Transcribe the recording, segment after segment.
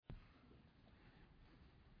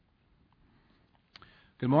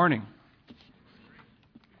Good morning.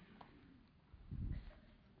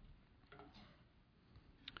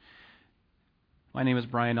 My name is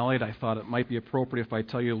Brian Elliott. I thought it might be appropriate if I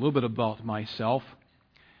tell you a little bit about myself.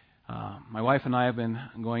 My wife and I have been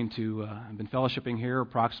fellowshipping here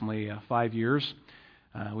approximately 5 years.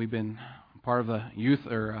 We've been part of the youth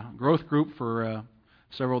or growth group for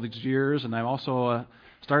several of these years, and I also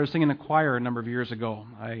started singing in a choir a number of years ago.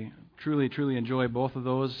 I truly enjoy both of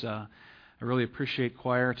those. I really appreciate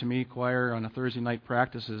choir. To me, choir on a Thursday night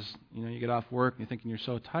practice is, you get off work and you're thinking you're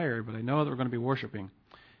so tired, but I know that we're going to be worshiping,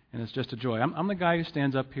 and it's just a joy. I'm the guy who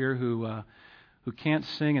stands up here who can't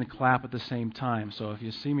sing and clap at the same time. So if you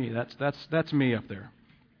see me, that's me up there.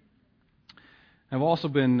 I've also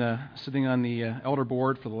been sitting on the elder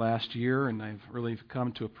board for the last year, and I've really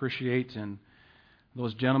come to appreciate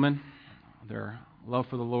those gentlemen, their love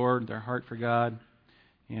for the Lord, their heart for God.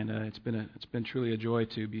 And it's been truly a joy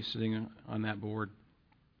to be sitting on that board.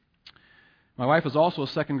 My wife is also a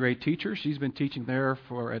second grade teacher. She's been teaching there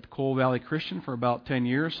at Coal Valley Christian for about 10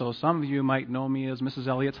 years. So some of you might know me as Mrs.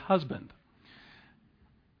 Elliott's husband.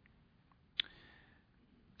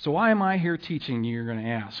 So why am I here teaching, you're going to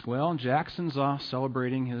ask? Well, Jackson's off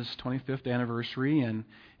celebrating his 25th anniversary, and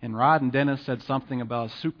Rod and Dennis said something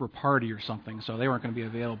about a super party or something, so they weren't going to be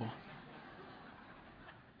available.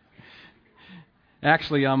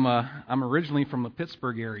 Actually, I'm originally from the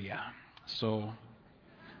Pittsburgh area, so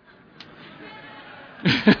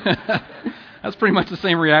that's pretty much the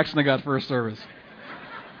same reaction I got first service.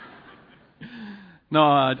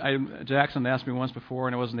 No, Jackson asked me once before,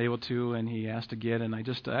 and I wasn't able to, and he asked again, and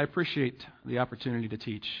I appreciate the opportunity to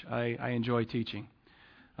teach. I enjoy teaching.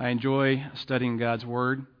 I enjoy studying God's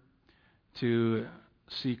Word to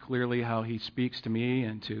see clearly how He speaks to me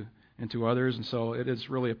and to others, and so it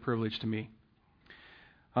is really a privilege to me.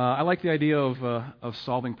 I like the idea of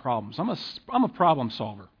solving problems. I'm a problem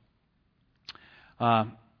solver.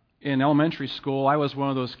 In elementary school, I was one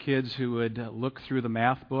of those kids who would look through the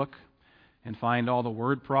math book and find all the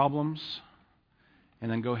word problems, and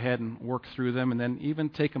then go ahead and work through them, and then even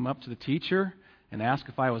take them up to the teacher and ask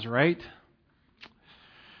if I was right.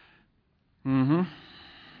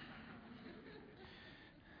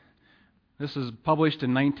 This is published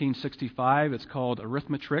in 1965. It's called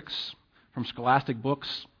Arithmetrix from Scholastic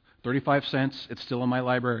Books, 35 cents. It's still in my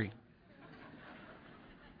library.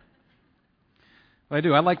 But I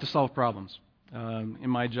do. I like to solve problems. In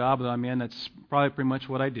my job that I'm in, that's probably pretty much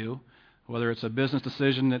what I do. Whether it's a business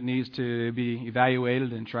decision that needs to be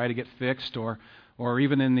evaluated and try to get fixed, or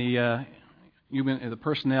even in the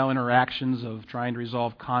personnel interactions of trying to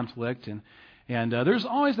resolve conflict, and there's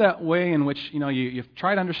always that way in which you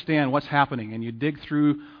try to understand what's happening, and you dig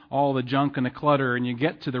through all the junk and the clutter, and you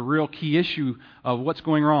get to the real key issue of what's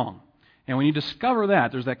going wrong. And when you discover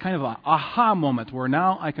that, there's that kind of a aha moment where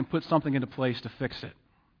now I can put something into place to fix it.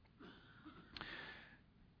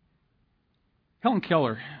 Helen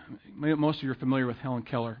Keller, most of you are familiar with Helen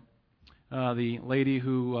Keller, the lady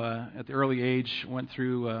who at the early age went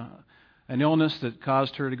through an illness that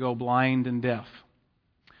caused her to go blind and deaf.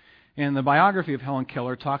 And the biography of Helen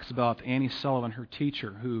Keller talks about Annie Sullivan, her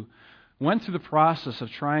teacher, who went through the process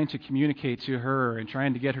of trying to communicate to her and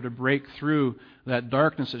trying to get her to break through that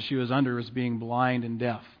darkness that she was under as being blind and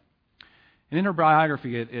deaf. And in her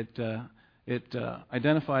biography, it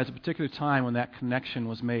identifies a particular time when that connection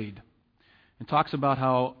was made. It talks about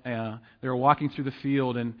how they were walking through the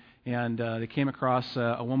field and they came across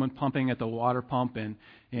a woman pumping at the water pump, and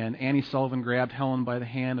Annie Sullivan grabbed Helen by the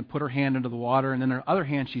hand and put her hand into the water, and then her other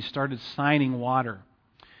hand she started signing water.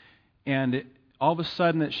 And all of a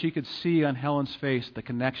sudden that she could see on Helen's face, the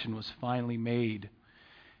connection was finally made.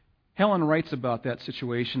 Helen writes about that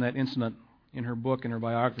situation, that incident, in her book, in her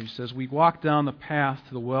biography. She says, "We walked down the path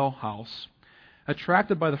to the well house,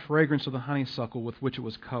 attracted by the fragrance of the honeysuckle with which it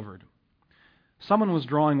was covered. Someone was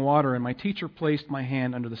drawing water, and my teacher placed my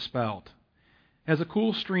hand under the spout. As a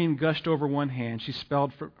cool stream gushed over one hand, she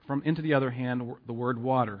spelled from into the other hand the word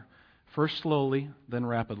water, first slowly, then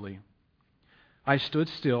rapidly. I stood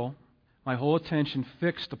still, my whole attention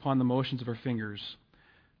fixed upon the motions of her fingers.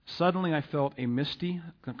 Suddenly I felt a misty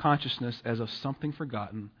consciousness as of something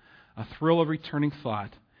forgotten, a thrill of returning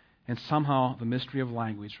thought, and somehow the mystery of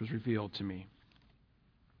language was revealed to me."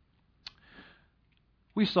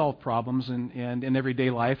 We solve problems in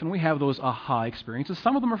everyday life, and we have those aha experiences.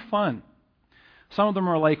 Some of them are fun. Some of them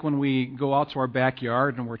are like when we go out to our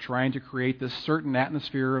backyard and we're trying to create this certain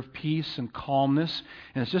atmosphere of peace and calmness,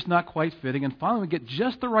 and it's just not quite fitting, and finally we get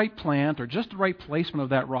just the right plant or just the right placement of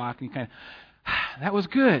that rock, and you kind of, that was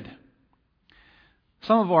good.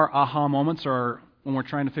 Some of our aha moments are when we're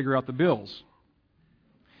trying to figure out the bills.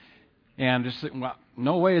 And just think, well,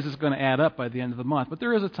 no way is this going to add up by the end of the month. But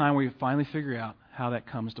there is a time where you finally figure out how that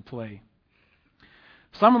comes to play.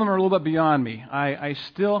 Some of them are a little bit beyond me. I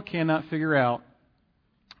still cannot figure out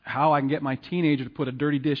how I can get my teenager to put a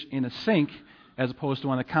dirty dish in a sink as opposed to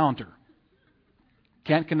on the counter.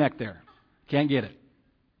 Can't connect there. Can't get it.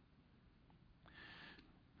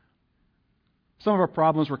 Some of our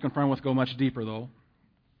problems we're confronted with go much deeper, though.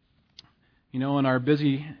 You know, in our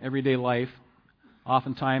busy everyday life,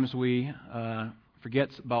 oftentimes we forget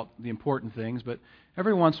about the important things, but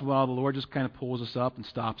every once in a while the Lord just kind of pulls us up and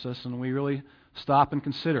stops us, and we really stop and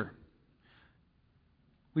consider.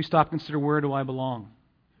 We stop and consider, where do I belong?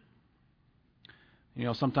 You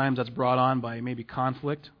know, sometimes that's brought on by maybe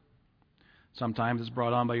conflict. Sometimes it's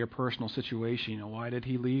brought on by your personal situation. You know, why did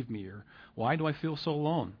he leave me? Or why do I feel so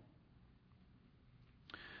alone?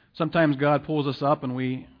 Sometimes God pulls us up and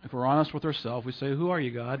if we're honest with ourselves, we say, who are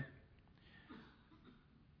you, God?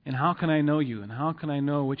 And how can I know you? And how can I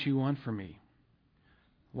know what you want from me?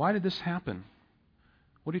 Why did this happen?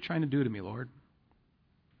 What are you trying to do to me, Lord?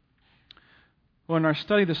 Well, in our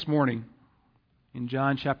study this morning, in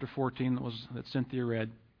John chapter 14 that Cynthia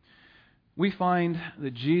read, we find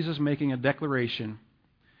that Jesus making a declaration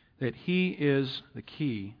that He is the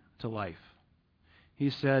key to life. He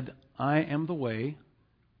said, I am the way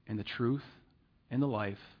and the truth and the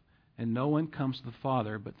life, and no one comes to the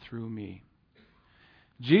Father but through me.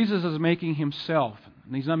 Jesus is making Himself,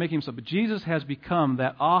 and He's not making Himself, but Jesus has become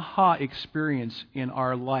that aha experience in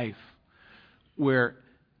our life where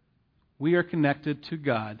we are connected to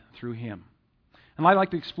God through Him. And I'd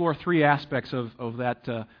like to explore three aspects of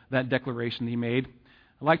that declaration He made.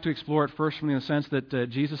 I'd like to explore it first from the sense that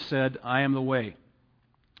Jesus said, I am the way.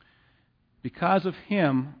 Because of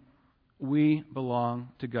Him, we belong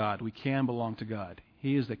to God. We can belong to God.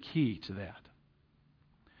 He is the key to that.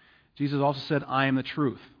 Jesus also said, I am the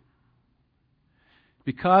truth.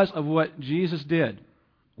 Because of what Jesus did,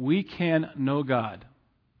 we can know God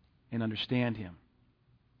and understand Him.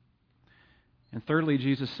 And thirdly,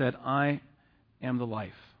 Jesus said, I am the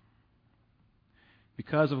life.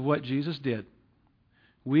 Because of what Jesus did,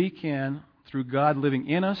 we can, through God living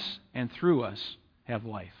in us and through us, have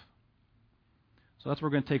life. So that's what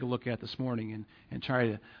we're going to take a look at this morning and try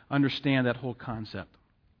to understand that whole concept.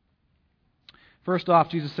 First off,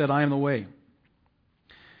 Jesus said, I am the way.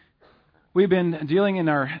 We've been dealing in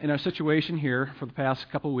our situation here for the past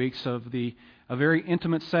couple of weeks of a very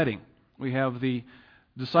intimate setting. We have the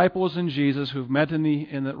disciples and Jesus who've met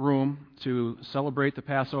in the room to celebrate the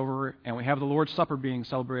Passover, and we have the Lord's Supper being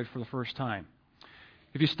celebrated for the first time.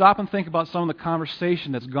 If you stop and think about some of the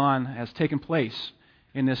conversation has taken place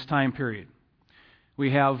in this time period, we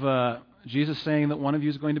have Jesus saying that one of you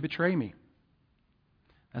is going to betray me.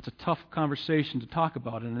 That's a tough conversation to talk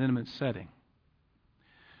about in an intimate setting.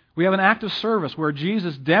 We have an act of service where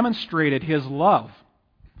Jesus demonstrated His love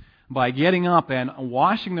by getting up and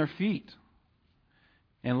washing their feet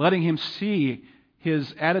and letting Him see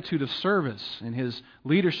His attitude of service and His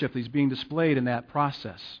leadership that He's being displayed in that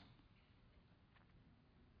process.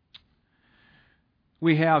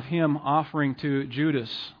 We have Him offering to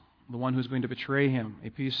Judas, the one who's going to betray Him, a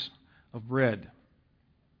piece of bread.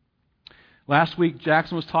 Last week,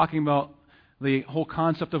 Jackson was talking about the whole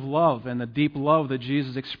concept of love and the deep love that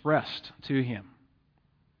Jesus expressed to him.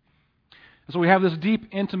 And so we have this deep,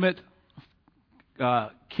 intimate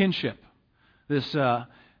kinship, this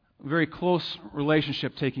very close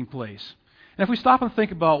relationship taking place. And if we stop and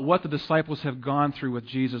think about what the disciples have gone through with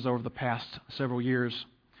Jesus over the past several years,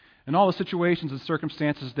 and all the situations and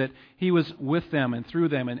circumstances that He was with them and through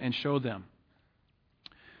them and showed them.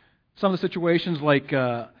 Some of the situations like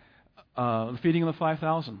the feeding of the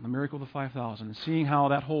 5,000, the miracle of the 5,000, and seeing how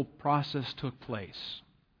that whole process took place.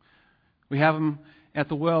 We have Him at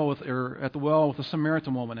the well with a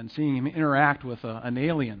Samaritan woman and seeing Him interact with an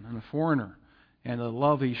alien and a foreigner and the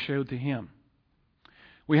love He showed to him.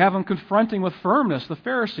 We have Him confronting with firmness the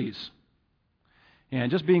Pharisees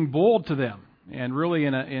and just being bold to them. And really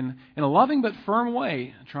in a loving but firm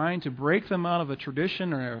way, trying to break them out of a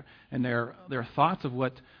tradition and their thoughts of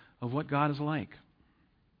what God is like.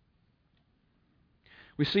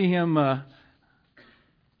 We see Him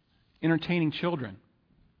entertaining children.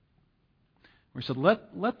 We said,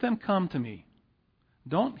 let them come to me.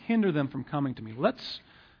 Don't hinder them from coming to me.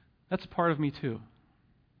 That's a part of me too.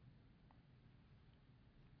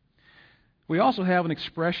 We also have an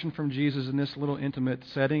expression from Jesus in this little intimate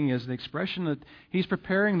setting, is the expression that He's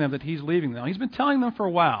preparing them, that He's leaving them. He's been telling them for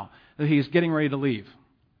a while that He's getting ready to leave.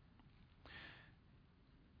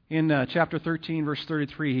 In chapter 13, verse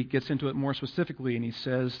 33, He gets into it more specifically, and He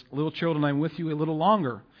says, little children, I'm with you a little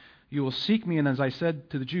longer. You will seek me, and as I said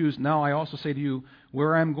to the Jews, now I also say to you,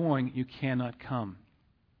 where I am going, you cannot come.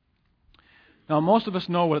 Now, most of us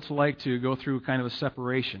know what it's like to go through kind of a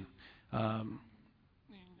separation.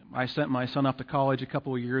 I sent my son off to college a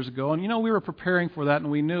couple of years ago, and we were preparing for that, and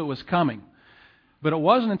we knew it was coming. But it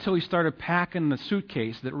wasn't until he started packing the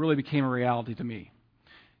suitcase that it really became a reality to me.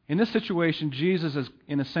 In this situation, Jesus is,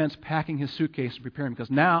 in a sense, packing his suitcase to prepare him,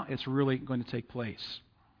 because now it's really going to take place.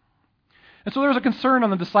 And so there was a concern on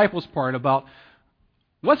the disciples' part about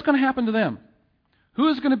what's going to happen to them. Who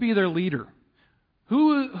is going to be their leader?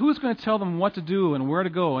 Who's going to tell them what to do and where to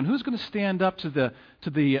go? And who's going to stand up to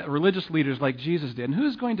the religious leaders like Jesus did? And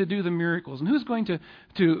who's going to do the miracles? And who's going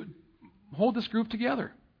to hold this group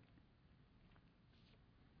together?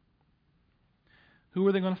 Who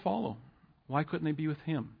are they going to follow? Why couldn't they be with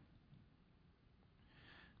him?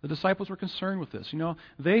 The disciples were concerned with this.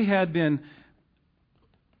 They had been,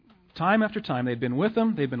 time after time, they'd been with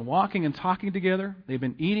him. They'd been walking and talking together. They'd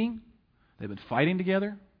been eating. They'd been fighting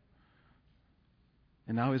together.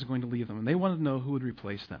 And now he's going to leave them. And they wanted to know who would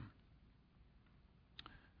replace them.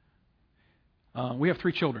 We have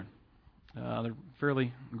 3 children. They're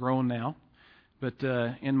fairly grown now. But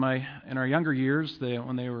in our younger years,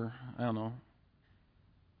 when they were,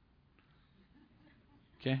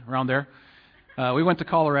 around there, we went to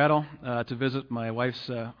Colorado to visit my wife's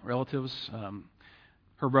relatives.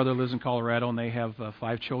 Her brother lives in Colorado, and they have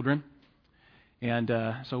 5 children. And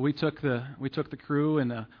so we took the crew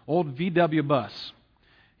in an old VW bus.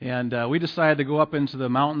 And we decided to go up into the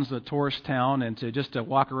mountains, the tourist town, and to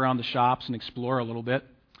walk around the shops and explore a little bit.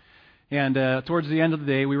 And towards the end of the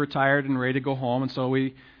day, we were tired and ready to go home, and so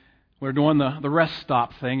we were doing the rest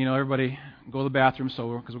stop thing. Everybody go to the bathroom,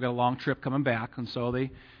 because we've got a long trip coming back. And so they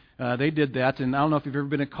did that. And I don't know if you've ever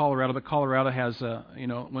been to Colorado, but Colorado has,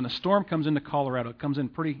 when a storm comes into Colorado, it comes in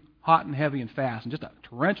pretty hot and heavy and fast, and just a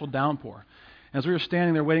torrential downpour. As we were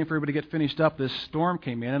standing there waiting for everybody to get finished up, this storm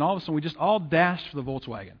came in, and all of a sudden we just all dashed for the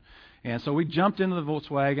Volkswagen. And so we jumped into the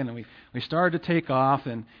Volkswagen, and we started to take off,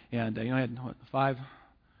 and I had five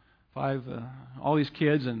all these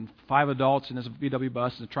kids and 5 adults in this VW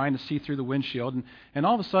bus and trying to see through the windshield. And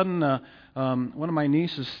all of a sudden, one of my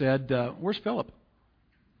nieces said, "Where's Philip?"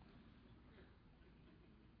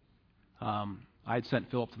 I'd sent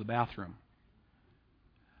Philip to the bathroom.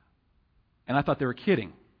 And I thought they were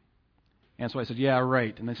kidding. And so I said, "Yeah,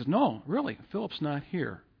 right." And they said, "No, really, Philip's not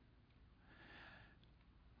here."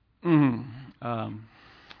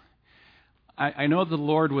 I know the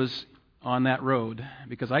Lord was on that road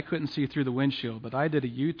because I couldn't see through the windshield, but I did a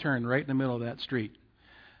U-turn right in the middle of that street.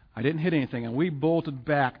 I didn't hit anything, and we bolted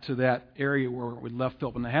back to that area where we'd left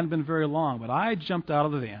Philip. And it hadn't been very long, but I jumped out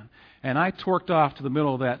of the van, and I torqued off to the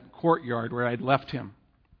middle of that courtyard where I'd left him.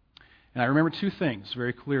 And I remember 2 things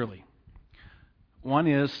very clearly. One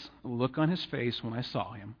is the look on his face when I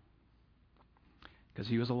saw him, because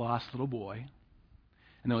he was a lost little boy.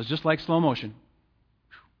 And it was just like slow motion.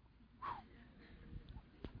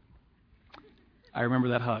 I remember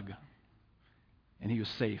that hug. And he was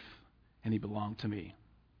safe, and he belonged to me.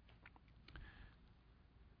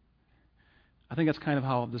 I think that's kind of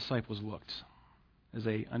how the disciples looked as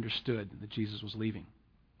they understood that Jesus was leaving.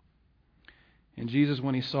 And Jesus,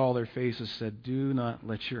 when he saw their faces, said, "Do not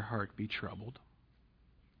let your heart be troubled.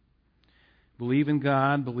 Believe in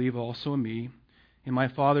God, believe also in me. In my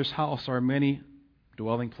Father's house are many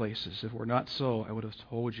dwelling places. If it were not so, I would have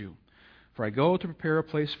told you. For I go to prepare a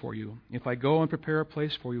place for you. If I go and prepare a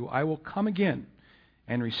place for you, I will come again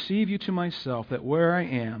and receive you to myself, that where I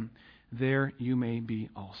am, there you may be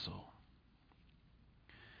also."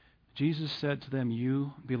 Jesus said to them,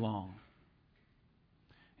 "You belong."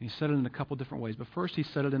 And he said it in a couple different ways. But first he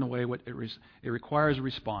said it in a way it requires a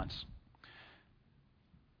response.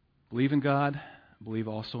 Believe in God, believe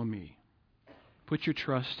also in me. Put your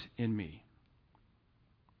trust in me.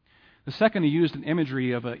 The second, he used an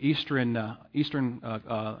imagery of in the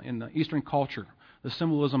Eastern culture, the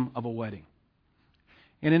symbolism of a wedding.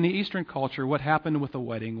 And in the Eastern culture, what happened with a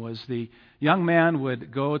wedding was the young man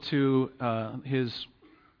would go to his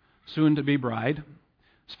soon-to-be bride,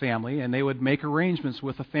 his family, and they would make arrangements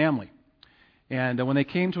with the family. And when they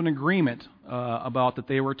came to an agreement about that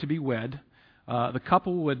they were to be wed, the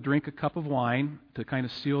couple would drink a cup of wine to kind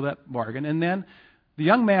of seal that bargain, and then the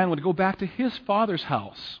young man would go back to his father's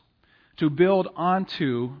house to build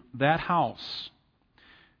onto that house.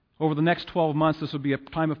 Over the next 12 months, this would be a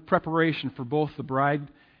time of preparation for both the bride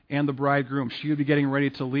and the bridegroom. She would be getting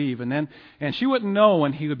ready to leave, and she wouldn't know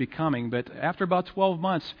when he would be coming, but after about 12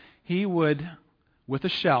 months, he would, with a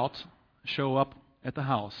shout, show up at the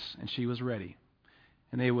house, and she was ready.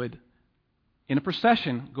 And they would, in a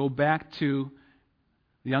procession, go back to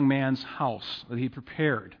the young man's house that he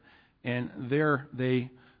prepared, and there they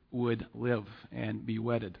would live and be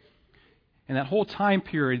wedded. And that whole time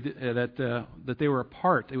period that they were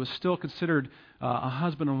apart, it was still considered a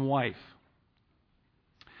husband and wife.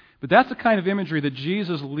 But that's the kind of imagery that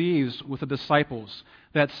Jesus leaves with the disciples,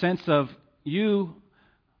 that sense of, you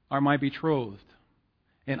are my betrothed,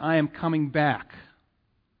 and I am coming back.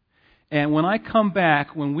 And when I come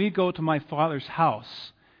back, when we go to my Father's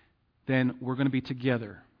house, then we're going to be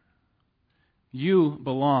together. You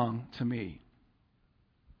belong to me.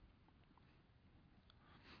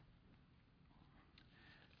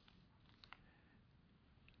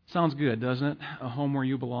 Sounds good, doesn't it? A home where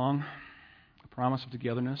you belong, a promise of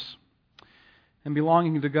togetherness. And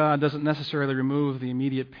belonging to God doesn't necessarily remove the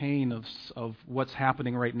immediate pain of what's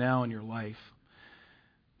happening right now in your life.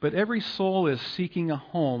 But every soul is seeking a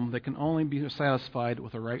home that can only be satisfied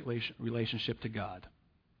with a right relationship to God.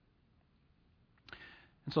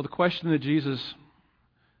 And so the question that Jesus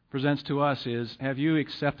presents to us is, have you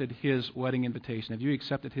accepted His wedding invitation? Have you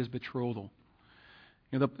accepted His betrothal?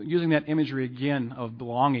 Using that imagery again of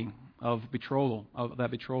belonging, of betrothal,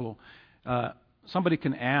 somebody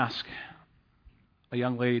can ask a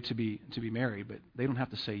young lady to be married, but they don't have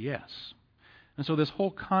to say yes. And so this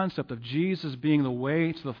whole concept of Jesus being the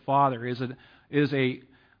way to the Father is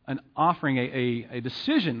an offering, a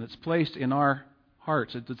decision that's placed in our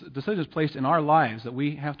hearts, a decision that's placed in our lives that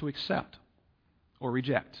we have to accept or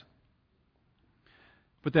reject.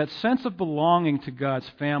 But that sense of belonging to God's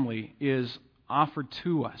family is offered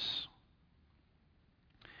to us.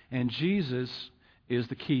 And Jesus is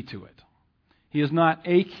the key to it. He is not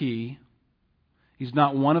a key. He's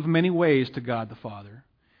not one of many ways to God the Father.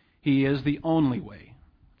 He is the only way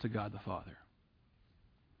to God the Father.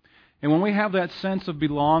 And when we have that sense of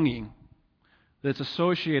belonging that's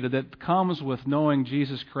associated, that comes with knowing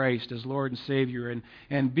Jesus Christ as Lord and Savior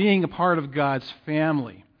and being a part of God's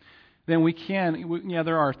family, then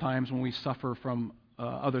there are times when we suffer from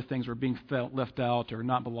other things, or being left out, or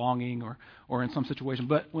not belonging, or in some situation.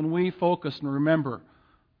 But when we focus and remember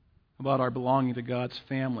about our belonging to God's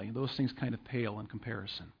family, those things kind of pale in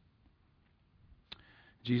comparison.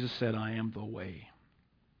 Jesus said, I am the way.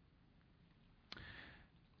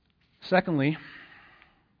 Secondly,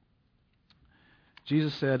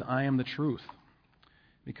 Jesus said, I am the truth.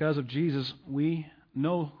 Because of Jesus, we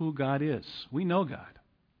know who God is. We know God.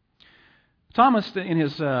 Thomas, in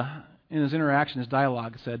his interaction, his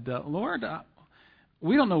dialogue, said, Lord,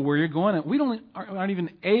 we don't know where you're going, and we aren't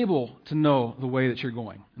even able to know the way that you're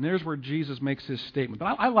going. And there's where Jesus makes his statement.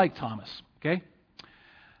 But I like Thomas, okay?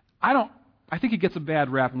 I think he gets a bad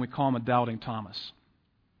rap when we call him a doubting Thomas.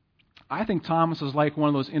 I think Thomas is like one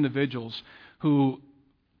of those individuals who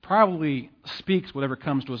probably speaks whatever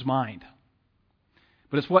comes to his mind.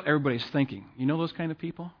 But it's what everybody's thinking. You know those kind of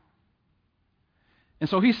people? And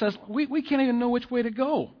so he says, we can't even know which way to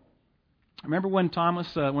go. Remember when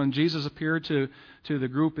when Jesus appeared to the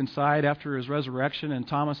group inside after his resurrection, and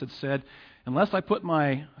Thomas had said, unless I put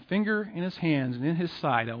my finger in his hands and in his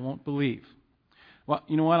side, I won't believe. Well,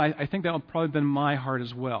 you know what? I think that would probably have been my heart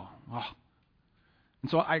as well. Oh. And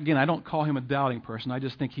so, I don't call him a doubting person. I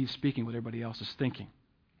just think he's speaking what everybody else is thinking.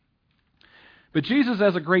 But Jesus,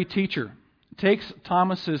 as a great teacher, takes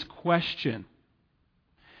Thomas's question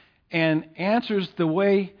and answers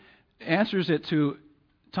it to,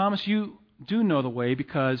 Thomas, you do know the way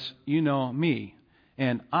because you know me,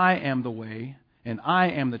 and I am the way, and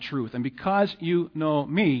I am the truth. And because you know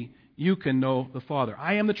me, you can know the Father.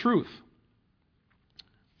 I am the truth.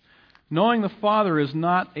 Knowing the Father is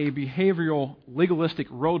not a behavioral, legalistic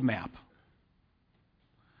roadmap.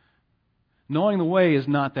 Knowing the way is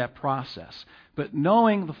not that process. But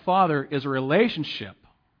knowing the Father is a relationship.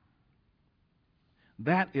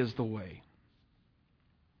 That is the way.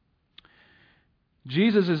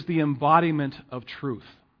 Jesus is the embodiment of truth.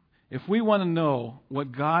 If we want to know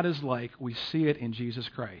what God is like, we see it in Jesus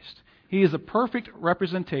Christ. He is the perfect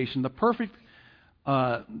representation, the perfect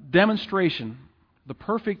demonstration, the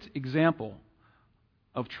perfect example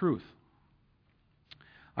of truth.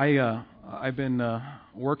 I've been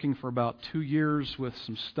working for about 2 years with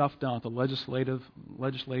some stuff down at the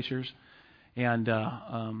legislatures, and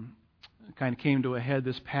kind of came to a head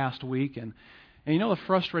this past week. And you know, the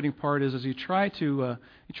frustrating part is you try to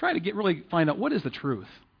really find out what is the truth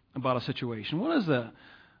about a situation.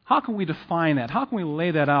 How can we define that? How can we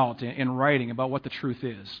lay that out in writing about what the truth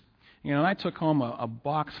is? You know, and I took home a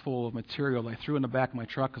box full of material that I threw in the back of my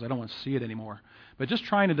truck because I don't want to see it anymore. But just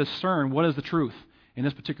trying to discern what is the truth in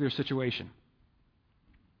this particular situation.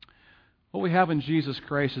 What we have in Jesus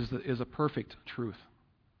Christ is a perfect truth.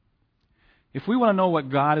 If we want to know what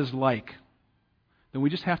God is like, then we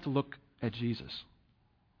just have to look at Jesus.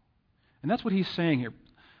 And that's what he's saying here.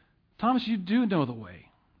 Thomas, you do know the way.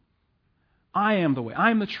 I am the way.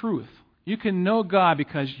 I am the truth. You can know God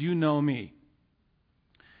because you know me.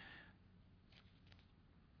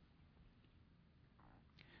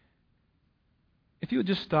 If you would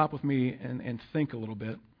just stop with me and think a little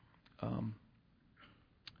bit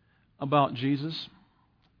about Jesus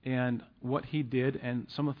and what he did and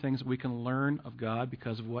some of the things that we can learn of God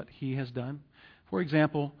because of what he has done. For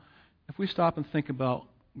example, if we stop and think about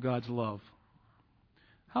God's love,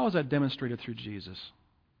 how is that demonstrated through Jesus?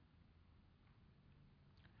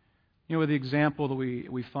 You know, with the example that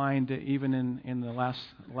we find even in the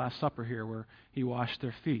Last Supper here, where he washed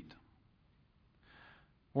their feet.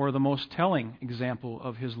 Or the most telling example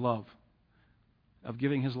of his love, of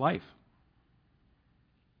giving his life.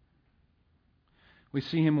 We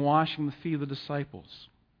see him washing the feet of the disciples.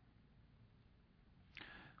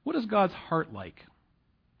 What is God's heart like?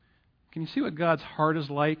 Can you see what God's heart is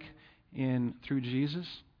like through Jesus?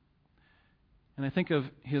 And I think of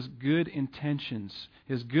his good intentions,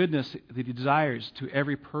 his goodness that he desires to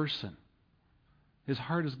every person. His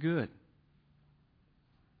heart is good.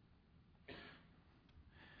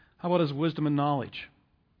 How about his wisdom and knowledge?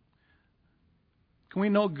 Can we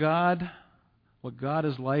know God, what God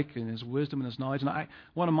is like, and his wisdom and his knowledge? And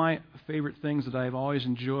one of my favorite things that I've always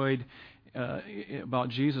enjoyed about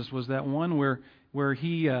Jesus was that one where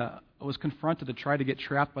he was confronted to try to get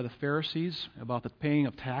trapped by the Pharisees about the paying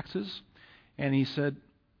of taxes. And he said,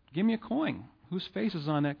 give me a coin. Whose face is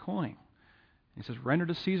on that coin? And he says, render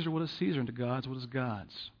to Caesar what is Caesar, and to God's what is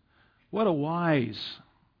God's. What a wise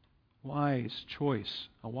choice,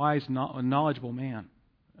 a wise, knowledgeable man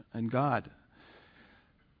and God.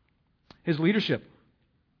 His leadership.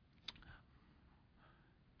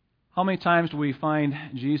 How many times do we find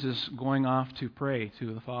Jesus going off to pray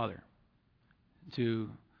to the Father, to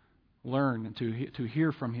learn and to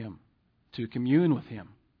hear from him, to commune with him?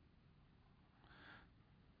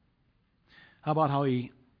 How about how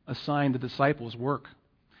he assigned the disciples work?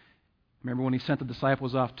 Remember when he sent the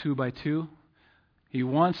disciples off 2 by 2? He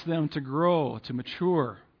wants them to grow, to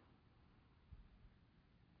mature.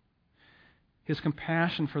 His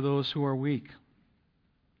compassion for those who are weak.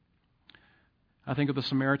 I think of the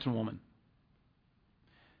Samaritan woman.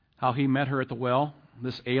 How he met her at the well,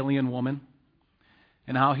 this alien woman,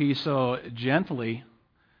 and how he so gently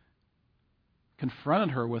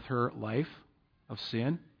confronted her with her life of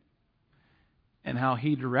sin, and how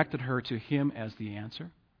he directed her to him as the answer.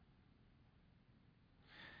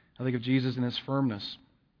 I think of Jesus in his firmness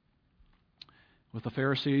with the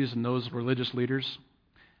Pharisees and those religious leaders,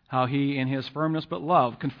 how he, in his firmness but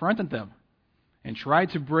love, confronted them and tried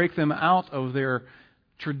to break them out of their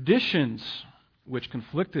traditions which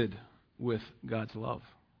conflicted with God's love.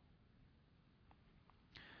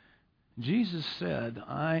 Jesus said,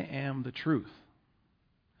 I am the truth.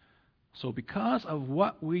 So because of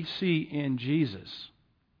what we see in Jesus,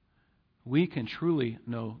 we can truly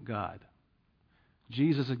know God.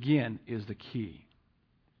 Jesus, again, is the key.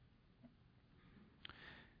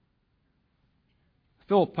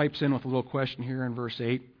 Philip pipes in with a little question here in verse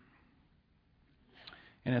 8.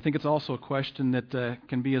 And I think it's also a question that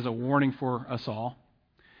can be as a warning for us all.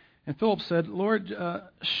 And Philip said, Lord,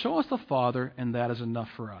 show us the Father, and that is enough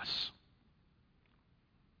for us.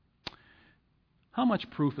 How much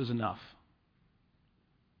proof is enough?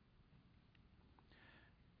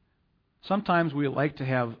 Sometimes we like to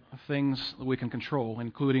have things that we can control,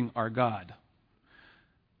 including our God.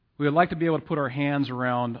 We would like to be able to put our hands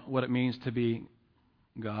around what it means to be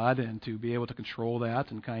God and to be able to control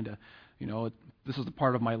that and kind of, this is the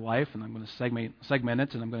part of my life and I'm going to segment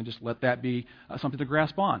it and I'm going to just let that be something to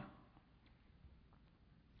grasp on.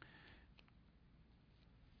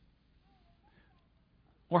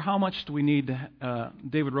 Or how much do we need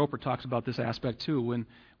David Roper talks about this aspect too when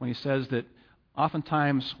he says that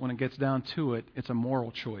oftentimes, when it gets down to it, it's a moral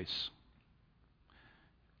choice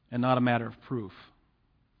and not a matter of proof.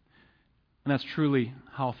 And that's truly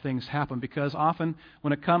how things happen, because often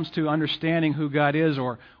when it comes to understanding who God is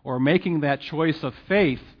or making that choice of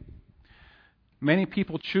faith, many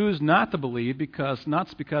people choose not to believe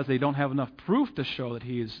not because they don't have enough proof to show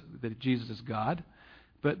that Jesus is God,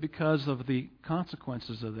 but because of the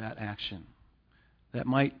consequences of that action that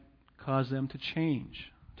might cause them to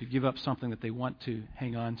change, to give up something that they want to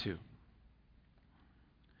hang on to.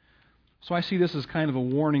 So I see this as kind of a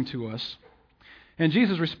warning to us. And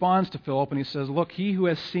Jesus responds to Philip and he says, look, he who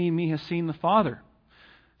has seen me has seen the Father.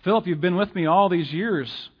 Philip, you've been with me all these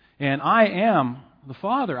years, and I am the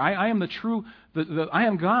Father. I am the true, I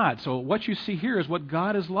am God. So what you see here is what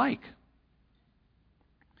God is like.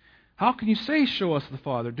 How can you say, 'Show us the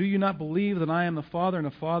Father'? Do you not believe that I am the Father and the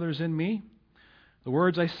Father is in me? The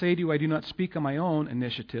words I say to you I do not speak on my own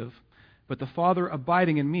initiative, but the Father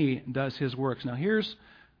abiding in me does His works." Now here's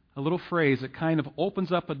a little phrase that kind of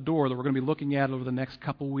opens up a door that we're going to be looking at over the next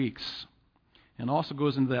couple weeks. And also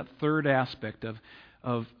goes into that third aspect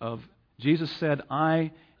of Jesus said,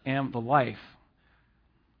 "I am the life."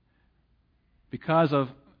 Because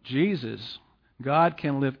of Jesus, God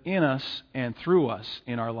can live in us and through us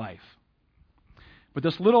in our life. But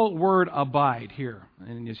this little word "abide" here,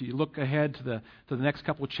 and as you look ahead to the next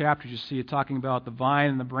couple of chapters, you see it talking about the vine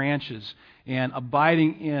and the branches, and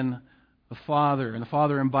abiding in the Father, and the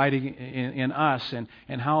Father abiding in us,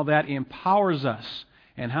 and how that empowers us,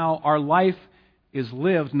 and how our life is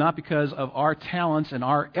lived not because of our talents and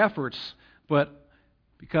our efforts, but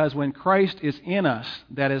because when Christ is in us,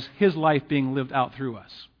 that is His life being lived out through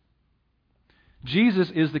us. Jesus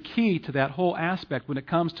is the key to that whole aspect when it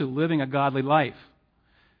comes to living a godly life.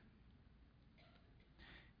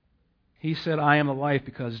 He said, "I am the life,"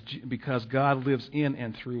 because God lives in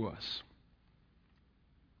and through us.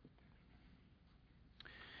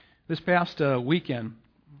 This past weekend,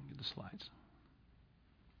 get the slides.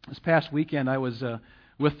 This past weekend, I was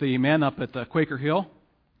with the men up at the Quaker Hill,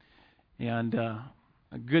 and a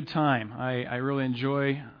good time. I really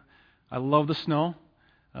enjoy. I love the snow.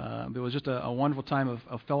 It was just a wonderful time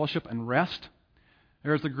of fellowship and rest.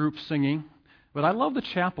 There's the group singing, but I love the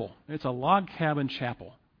chapel. It's a log cabin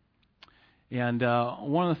chapel, and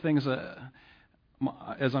one of the things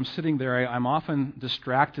as I'm sitting there, I'm often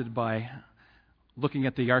distracted by looking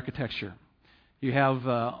at the architecture. You have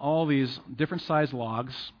all these different sized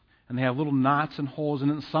logs, and they have little knots and holes in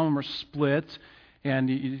it, and some of them are split. And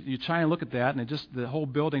you try and look at that, and the whole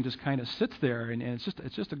building just kind of sits there, and it's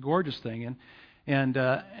just a gorgeous thing. And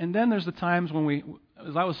then there's the times when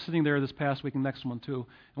as I was sitting there this past week, and next one too,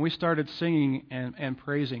 and we started singing and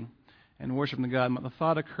praising and worshiping God. The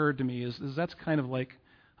thought occurred to me is that's kind of like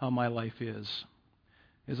how my life is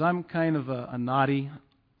I'm kind of a knotty,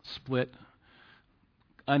 split,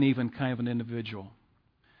 uneven kind of an individual.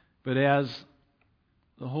 But as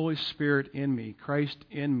the Holy Spirit in me, Christ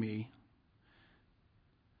in me,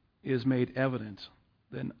 is made evident,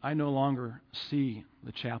 then I no longer see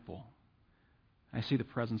the chapel. I see the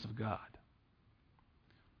presence of God.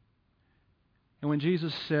 And when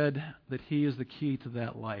Jesus said that He is the key to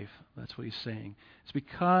that life, that's what He's saying. It's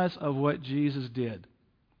because of what Jesus did.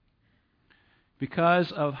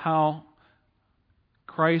 Because of how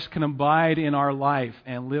Christ can abide in our life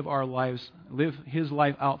and live His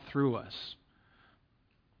life out through us.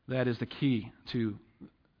 That is the key to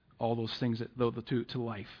all those things to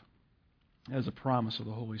life, as a promise of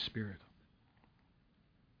the Holy Spirit.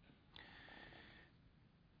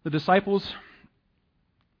 The disciples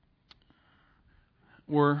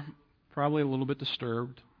were probably a little bit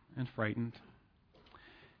disturbed and frightened,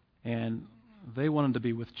 and they wanted to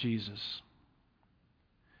be with Jesus.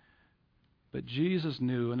 But Jesus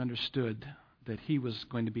knew and understood that He was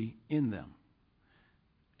going to be in them,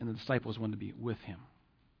 and the disciples wanted to be with Him.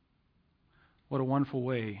 What a wonderful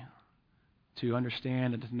way to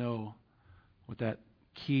understand and to know what that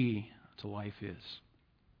key to life is.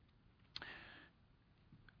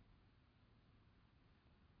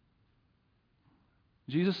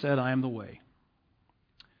 Jesus said, "I am the way."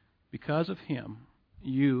 Because of Him,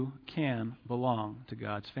 you can belong to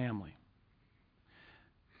God's family.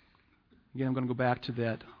 Again, I'm going to go back to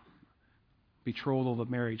that betrothal of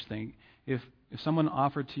marriage thing. If someone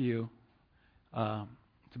offered to you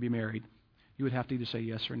to be married, you would have to either say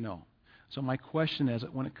yes or no. So my question is,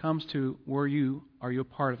 when it comes to are you a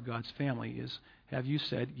part of God's family, is have you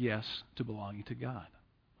said yes to belonging to God?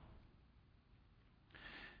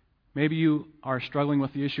 Maybe you are struggling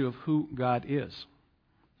with the issue of who God is.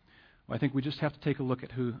 Well, I think we just have to take a look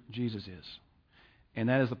at who Jesus is. And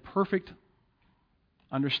that is the perfect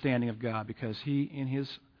understanding of God, because He, in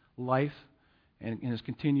His life and in His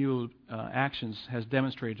continual actions, has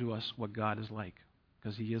demonstrated to us what God is like,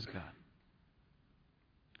 because He is God.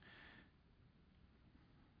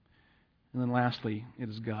 And then lastly, it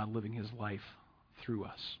is God living His life through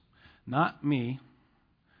us. Not me,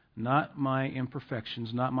 not my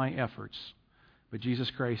imperfections, not my efforts, but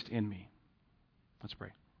Jesus Christ in me. Let's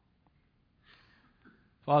pray.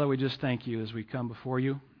 Father, we just thank You as we come before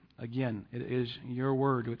You. Again, it is Your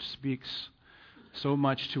word which speaks so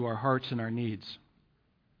much to our hearts and our needs.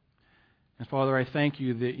 And Father, I thank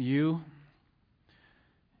You that You,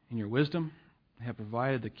 in Your wisdom, have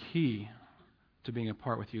provided the key to being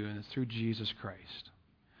apart with You, and it's through Jesus Christ.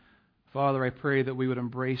 Father, I pray that we would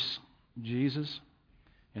embrace Jesus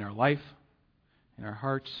in our life, in our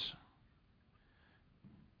hearts,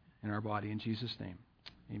 in our body. In Jesus' name,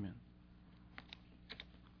 amen.